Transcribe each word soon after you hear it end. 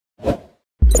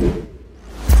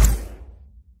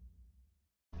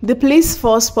The police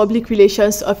force public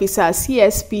relations officer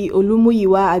CSP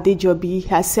Olumuyiwa Adejobi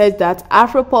has said that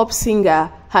Afropop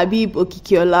singer Habib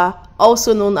Okikiola,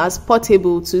 also known as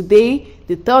Portable, today,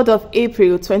 the 3rd of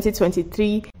April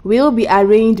 2023, will be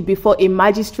arraigned before a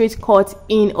magistrate court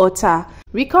in Ota.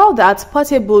 Recall that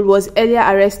Portable was earlier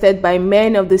arrested by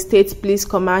men of the State Police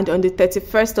Command on the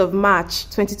 31st of March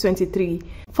 2023,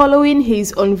 following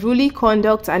his unruly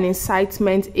conduct and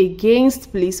incitement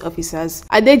against police officers.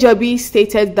 Adejobi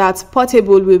stated that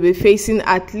Portable will be facing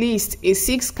at least a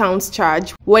 6-count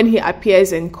charge when he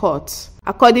appears in court.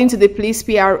 According to the police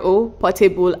PRO,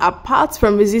 Portable, apart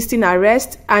from resisting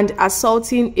arrest and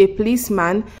assaulting a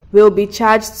policeman, will be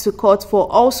charged to court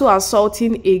for also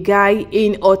assaulting a guy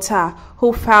in Ota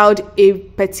who filed a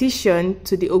petition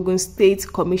to the Ogun State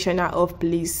Commissioner of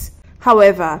Police.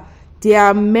 However, there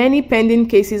are many pending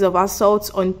cases of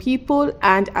assaults on people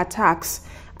and attacks,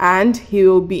 and he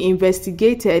will be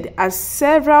investigated as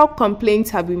several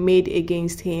complaints have been made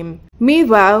against him.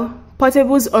 Meanwhile,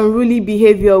 Portable's unruly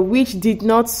behavior, which did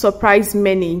not surprise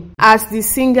many, as the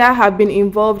singer had been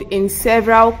involved in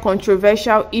several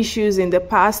controversial issues in the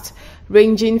past,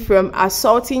 ranging from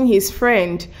assaulting his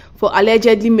friend for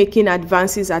allegedly making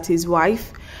advances at his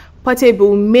wife.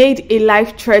 Portable made a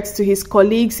life threat to his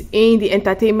colleagues in the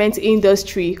entertainment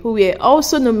industry, who were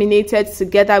also nominated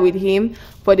together with him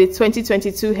for the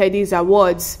 2022 Headies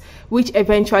Awards, which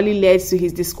eventually led to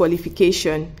his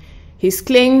disqualification. His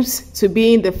claims to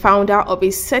being the founder of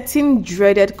a certain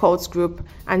dreaded cult group,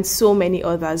 and so many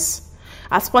others.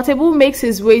 As Portable makes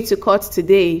his way to court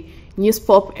today,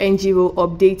 Newspop NG will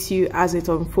update you as it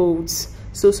unfolds.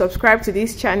 So subscribe to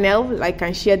this channel, like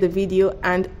and share the video,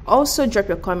 and also drop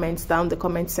your comments down the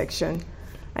comment section.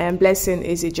 I am Blessing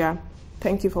Ezija.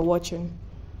 Thank you for watching.